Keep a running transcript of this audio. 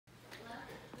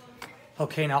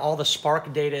Okay, now all the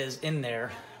Spark data is in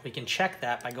there. We can check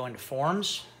that by going to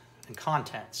Forms and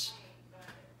Contents.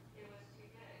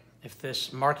 If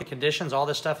this market conditions, all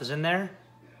this stuff is in there.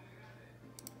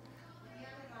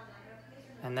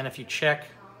 And then if you check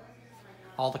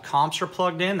all the comps are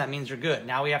plugged in, that means you're good.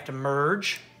 Now we have to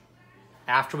merge.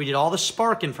 After we did all the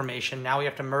Spark information, now we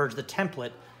have to merge the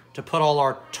template to put all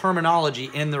our terminology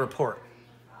in the report.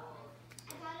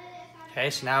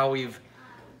 Okay, so now we've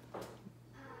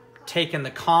taken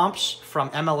the comps from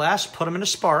MLS, put them into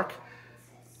Spark,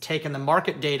 taken the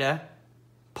market data,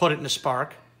 put it into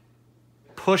Spark,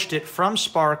 pushed it from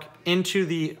Spark into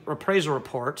the appraisal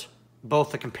report,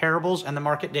 both the comparables and the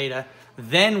market data.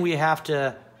 Then we have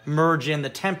to merge in the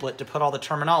template to put all the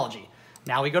terminology.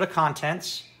 Now we go to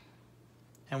Contents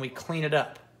and we clean it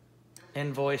up.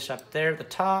 Invoice up there at the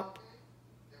top,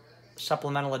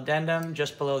 supplemental addendum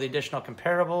just below the additional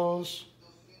comparables.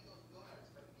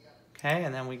 Okay,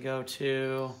 and then we go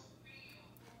to,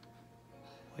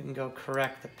 we can go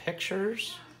correct the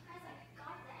pictures.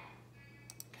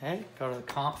 Okay, go to the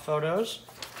comp photos.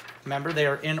 Remember, they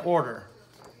are in order.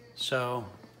 So,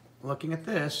 looking at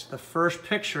this, the first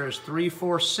picture is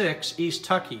 346 East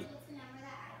Tuckey.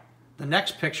 The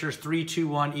next picture is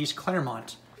 321 East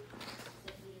Claremont.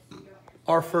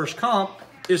 Our first comp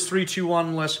is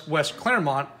 321 West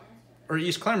Claremont, or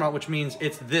East Claremont, which means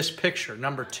it's this picture,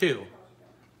 number 2.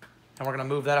 And we're going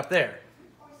to move that up there.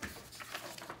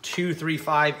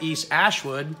 235 East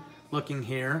Ashwood, looking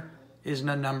here, is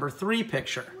the number 3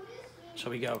 picture.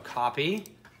 So we go copy,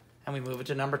 and we move it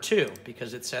to number 2,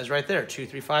 because it says right there,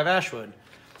 235 Ashwood.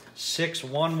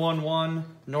 6111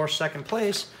 North 2nd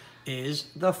Place is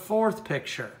the 4th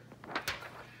picture.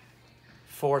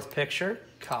 4th picture,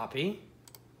 copy,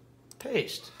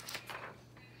 paste.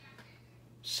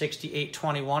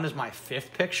 6821 is my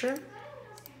 5th picture.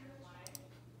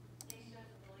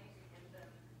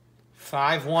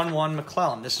 511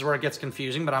 McClellan. This is where it gets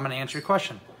confusing, but I'm going to answer your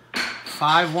question.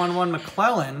 511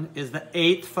 McClellan is the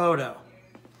 8th photo.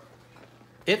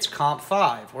 It's comp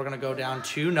 5. We're going to go down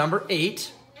to number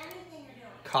 8.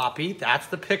 Copy. That's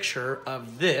the picture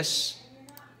of this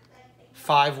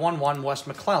 511 West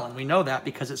McClellan. We know that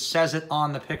because it says it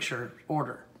on the picture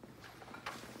order.